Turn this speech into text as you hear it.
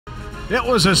It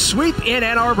was a sweep in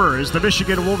Ann Arbor as the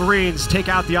Michigan Wolverines take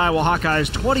out the Iowa Hawkeyes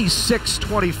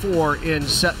 26-24 in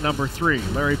set number 3.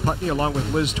 Larry Putney along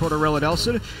with Liz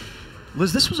Tortorella-Nelson.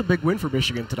 Liz, this was a big win for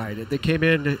Michigan tonight. They came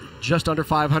in just under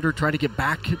 500, trying to get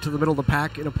back to the middle of the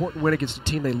pack. An important win against a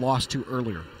team they lost to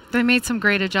earlier. They made some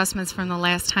great adjustments from the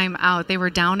last time out. They were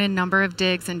down in number of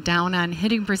digs and down on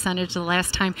hitting percentage the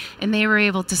last time, and they were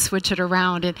able to switch it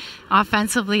around. And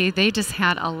offensively, they just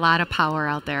had a lot of power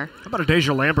out there. How about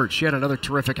Adasia Lambert? She had another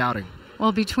terrific outing.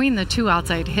 Well, between the two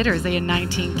outside hitters, they had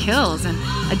 19 kills. And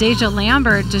Adasia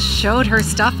Lambert just showed her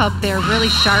stuff up there, really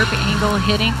sharp angle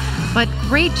hitting. But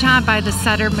great job by the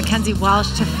setter, Mackenzie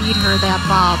Walsh, to feed her that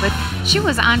ball. But she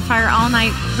was on fire all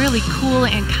night, really cool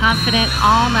and confident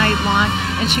all night long.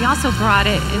 And she also brought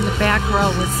it in the back row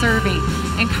with serving.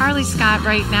 And Carly Scott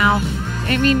right now,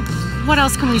 I mean, what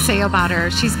else can we say about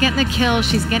her? She's getting the kill,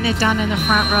 she's getting it done in the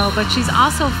front row, but she's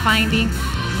also finding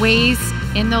ways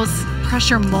in those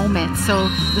pressure moments. So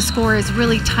the score is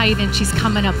really tight and she's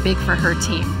coming up big for her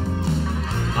team.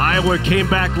 Iowa came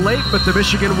back late, but the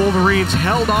Michigan Wolverines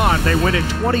held on. They win it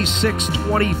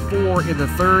 26-24 in the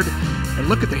third. And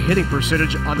look at the hitting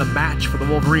percentage on the match for the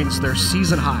Wolverines, their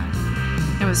season high.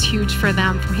 It was huge for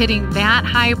them, hitting that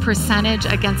high percentage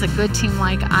against a good team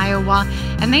like Iowa.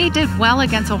 And they did well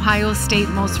against Ohio State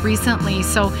most recently.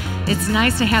 So it's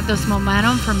nice to have this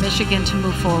momentum for Michigan to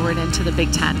move forward into the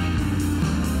Big Ten.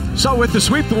 So with the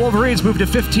sweep, the Wolverines moved to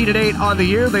 15-8 on the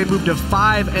year. They moved to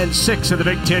 5-6 in the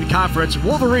Big Ten Conference.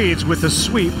 Wolverines with the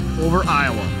sweep over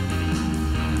Iowa.